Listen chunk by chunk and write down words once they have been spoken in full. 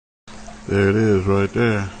There it is right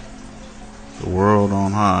there. The world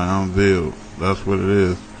on high, unveiled. That's what it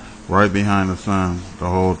is. Right behind the sun the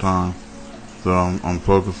whole time. So I'm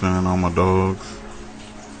focusing on my dogs.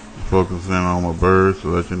 Focusing on my birds to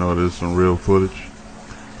let you know there's some real footage.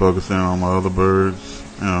 Focusing on my other birds,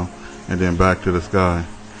 and then back to the sky.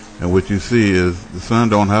 And what you see is the sun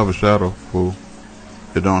don't have a shadow, fool.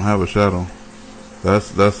 It don't have a shadow.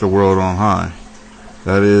 That's the world on high.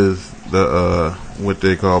 That is the what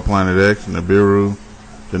they call Planet X, and Nibiru,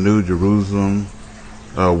 the New Jerusalem,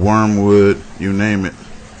 Wormwood, you name it.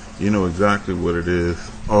 You know exactly what it is.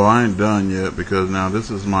 Oh, I ain't done yet, because now this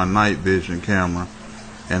is my night vision camera,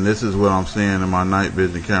 and this is what I'm seeing in my night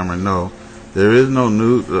vision camera. No, there is no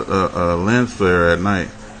new lens flare at night.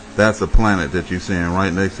 That's a planet that you're seeing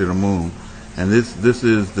right next to the moon, and this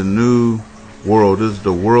is the new world. This is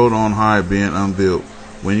the world on high being unveiled.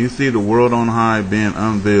 When you see the world on high being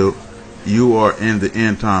unveiled, you are in the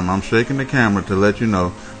end time. I'm shaking the camera to let you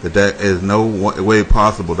know that is no way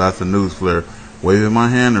possible. That's a news flare. Waving my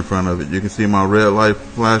hand in front of it, you can see my red light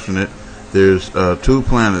flashing it. There's 2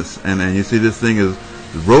 planets, and you see this thing is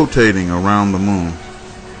rotating around the moon.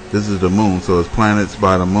 This is the moon, so it's planets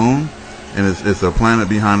by the moon, and it's a planet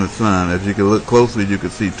behind the sun. If you can look closely, you can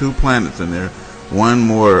see 2 planets in there. One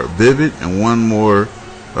more vivid and one more,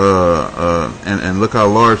 and look how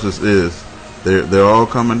large this is. They're all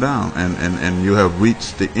coming down, and you have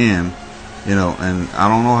reached the end, and I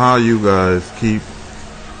don't know how you guys keep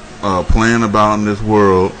playing about in this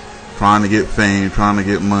world, trying to get fame, trying to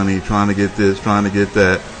get money, trying to get this, trying to get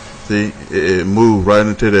that. See, it moved right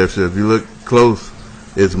into there. So if you look close,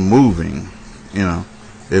 it's moving.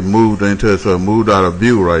 It moved into it, so it moved out of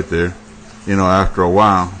view right there. After a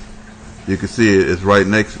while, you can see it. It's right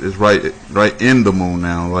next. It's right in the moon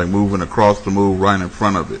now, like moving across the moon, right in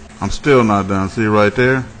front of it. I'm still not done. See right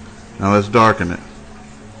there? Now let's darken it.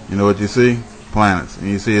 You know what you see? Planets, and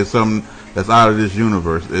you see it's something that's out of this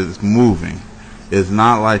universe. It's moving. It's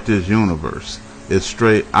not like this universe. It's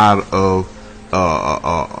straight out of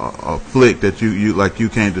a flick that you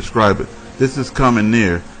can't describe it. This is coming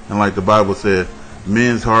near, and like the Bible said,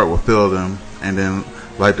 men's heart will fail them, and then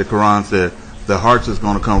like the Quran said, the hearts is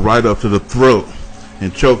going to come right up to the throat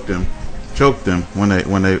and choke them when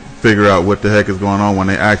they figure out what the heck is going on. When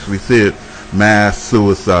they actually see it, mass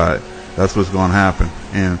suicide. That's what's going to happen,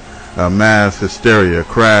 and mass hysteria,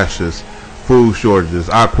 crashes, food shortages,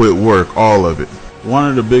 I quit work, all of it. One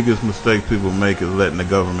of the biggest mistakes people make is letting the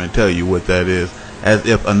government tell you what that is, as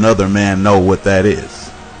if another man know what that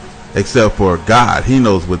is. Except for God, He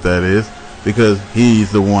knows what that is, because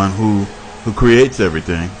He's the one who creates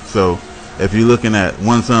everything. So if you're looking at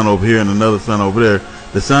one sun over here and another sun over there,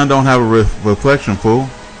 the sun don't have a reflection, fool.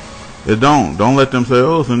 It don't. Don't let them say,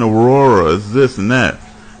 oh, it's an aurora, it's this and that.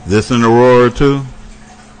 This an aurora too?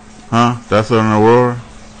 Huh? That's an aurora?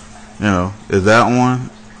 Is that one?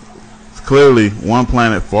 It's clearly one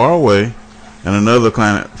planet far away and another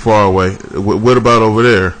planet far away. What about over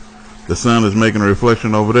there? The sun is making a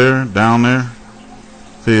reflection over there, down there.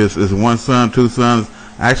 See, it's one sun, 2 suns.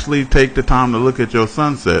 Actually take the time to look at your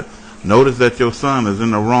sunset. Notice that your sun is in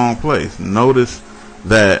the wrong place. Notice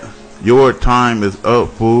that your time is up,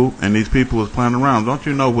 fool, and these people is playing around. Don't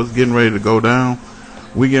you know what's getting ready to go down?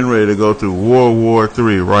 We getting ready to go through World War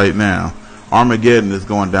III right now. Armageddon is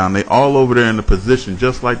going down. They all over there in the position,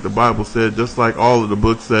 just like the Bible said, just like all of the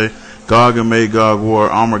books say. Gog and Magog war,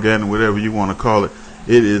 Armageddon, whatever you want to call it.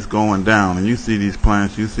 It is going down. And you see these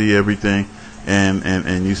planets, you see everything,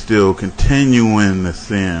 and you still continuing to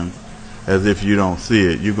sin as if you don't see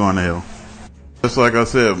it. You're going to hell. Just like I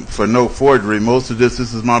said, for no forgery, most of this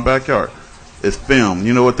is my backyard. It's film.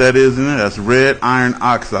 You know what that is in it? That's red iron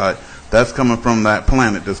oxide. That's coming from that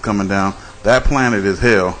planet that's coming down. That planet is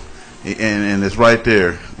hell. And it's right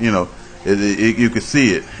there. You can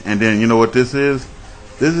see it. And then you know what this is?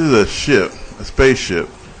 This is a ship, a spaceship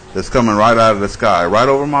that's coming right out of the sky, right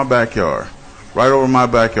over my backyard. Right over my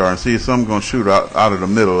backyard. And see, something's going to shoot out of the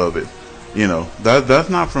middle of it. That's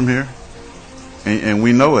not from here. And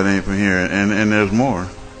we know it ain't from here. And there's more.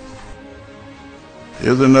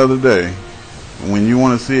 Here's another day. When you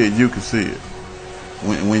want to see it, you can see it.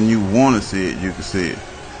 When you want to see it, you can see it.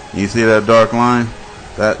 You see that dark line?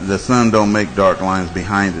 That the sun don't make dark lines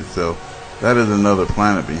behind itself. That is another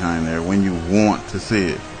planet behind there when you want to see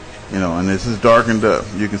it. And this is darkened up.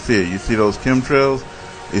 You can see it. You see those chemtrails?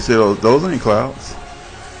 You see those ain't clouds.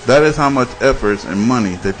 That is how much efforts and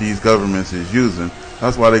money that these governments is using.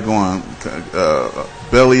 That's why they're going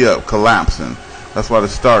belly up, collapsing. That's why the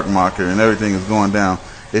stock market and everything is going down.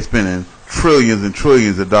 They're spending trillions and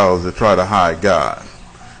trillions of dollars to try to hide God,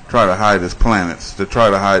 try to hide His planets, to try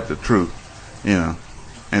to hide the truth.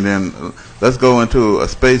 And then let's go into a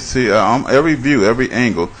space, see, every view, every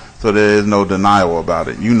angle, so there is no denial about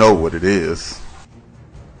it. You know what it is.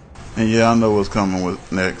 And yeah, I know what's coming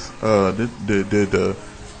with next.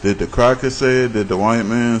 Did the cracker say it? Did the white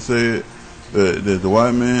man say it? Did the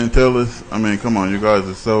white man tell us? I mean, come on, you guys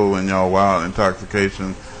are so in y'all wild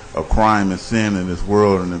intoxication of crime and sin in this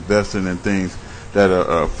world and investing in things that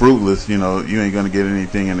are fruitless. You know, you ain't gonna get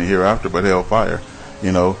anything in the hereafter but hellfire.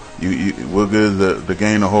 You know, what good is to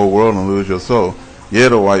gain the whole world and lose your soul? Yeah,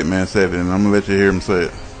 the white man said it, and I'm gonna let you hear him say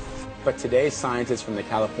it. But today, scientists from the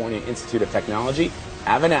California Institute of Technology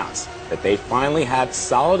have announced that they finally have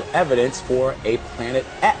solid evidence for a Planet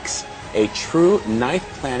X, a true ninth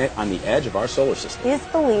planet on the edge of our solar system. It is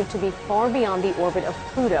believed to be far beyond the orbit of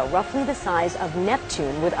Pluto, roughly the size of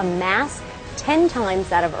Neptune, with a mass 10 times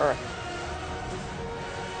that of Earth.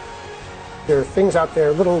 There are things out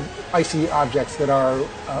there, little icy objects that are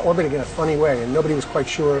orbiting in a funny way, and nobody was quite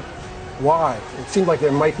sure why. It seemed like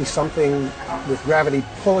there might be something with gravity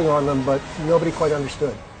pulling on them, but nobody quite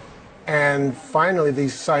understood. And finally,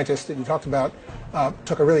 these scientists that you talked about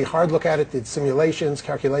took a really hard look at it, did simulations,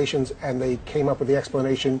 calculations, and they came up with the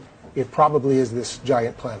explanation: it probably is this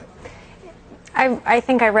giant planet. I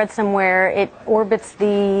think I read somewhere it orbits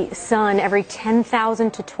the sun every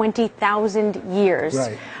 10,000 to 20,000 years.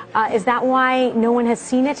 Right. Is that why no one has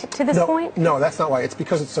seen it to this point? No, that's not why. It's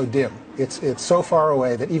because it's so dim. It's so far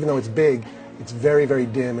away that even though it's big, it's very, very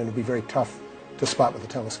dim, and it'd be very tough to spot with a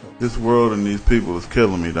telescope. This world and these people is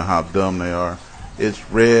killing me to how dumb they are. It's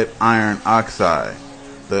red iron oxide.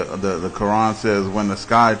 The Quran says when the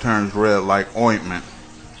sky turns red like ointment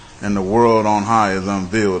and the world on high is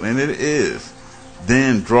unveiled, and it is.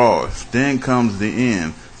 Then then comes the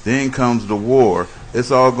end, then comes the war.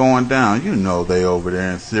 It's all going down. You know they over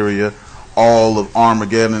there in Syria, all of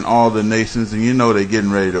Armageddon, all the nations, and you know they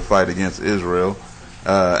getting ready to fight against Israel,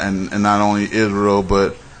 and not only Israel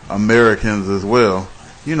but Americans as well.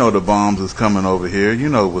 You know the bombs is coming over here. You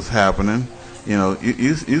know what's happening. You know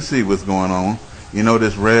you see what's going on. You know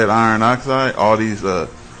this red iron oxide, all these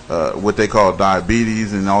what they call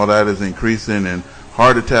diabetes and all that is increasing, and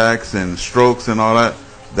heart attacks and strokes and all that.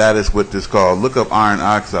 That is what this called. Look up iron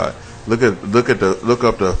oxide. Look up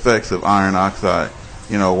the effects of iron oxide.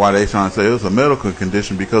 You know why they trying to say it's a medical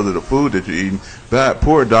condition because of the food that you're eating, bad,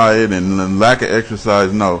 poor diet, and lack of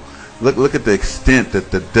exercise. No, look at the extent that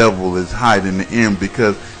the devil is hiding the end.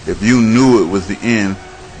 Because if you knew it was the end,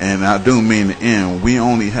 and I do mean the end, we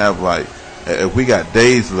only have if we got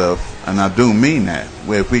days left, and I do mean that.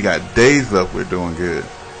 If we got days left, we're doing good.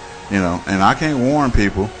 You know, and I can't warn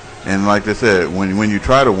people. And like they said, when you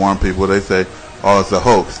try to warn people, they say, "Oh, it's a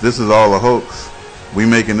hoax. This is all a hoax. We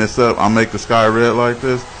making this up. I'll make the sky red like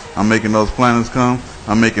this. I'm making those planets come.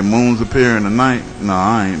 I'm making moons appear in the night." No,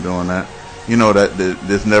 I ain't doing that. You know that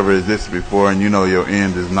this never existed before, and you know your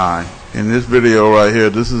end is nigh. In this video right here,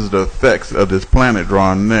 this is the effects of this planet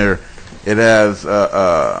drawing near. It has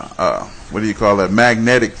what do you call that?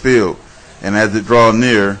 Magnetic field, and as it draws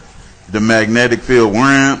near, the magnetic field,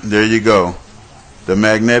 wham, there you go. The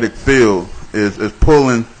magnetic field is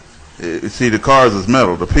pulling. See, the cars is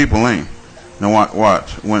metal. The people ain't. Now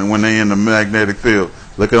watch. When they in the magnetic field,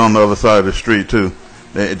 look at on the other side of the street too.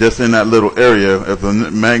 Just in that little area, if the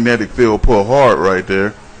magnetic field pull hard right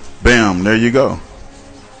there, bam, there you go.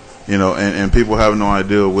 You know, and people have no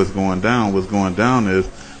idea what's going down. What's going down is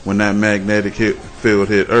when that magnetic field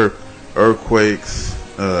hit Earth, earthquakes,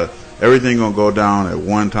 everything gonna go down at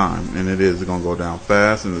one time, and it's gonna go down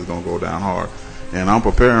fast, and it's gonna go down hard. And I'm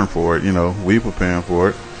preparing for it. You know, we preparing for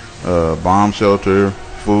it. Bomb shelter,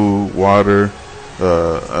 food, water,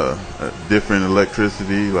 different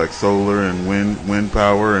electricity like solar and wind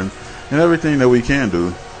power, and everything that we can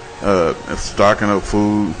do. Stocking up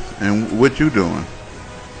food. And what you doing?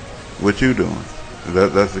 What you doing?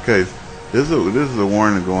 That's the case. This is a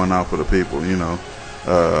warning going out for the people. You know.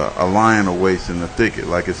 A lion awaits in the thicket,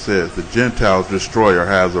 like it says. The Gentiles destroyer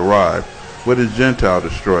has arrived. What is Gentile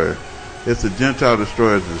destroyer? It's a Gentile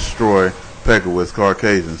destroyer to destroy Pegawis,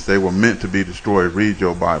 Caucasians. They were meant to be destroyed. Read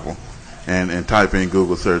your Bible and type in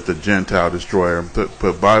Google search the Gentile destroyer.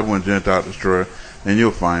 Put Bible and Gentile destroyer, and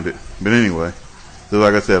you'll find it. But anyway, so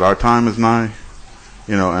like I said, our time is nigh.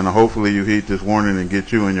 You know, and hopefully you heed this warning and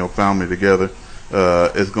get you and your family together.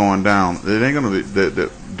 It's going down. It ain't going to be.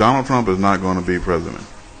 Donald Trump is not going to be president.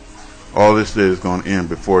 All this shit is going to end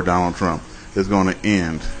before Donald Trump is going to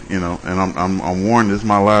end. You know, and I'm warning. This is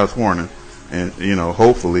my last warning. And you know,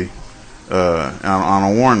 hopefully, I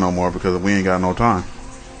don't warn no more because we ain't got no time.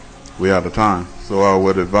 We out of time. So I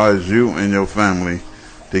would advise you and your family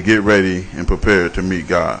to get ready and prepare to meet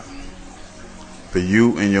God. for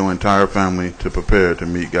you and your entire family to prepare to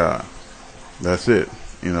meet God. That's it.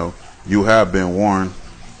 You know, you have been warned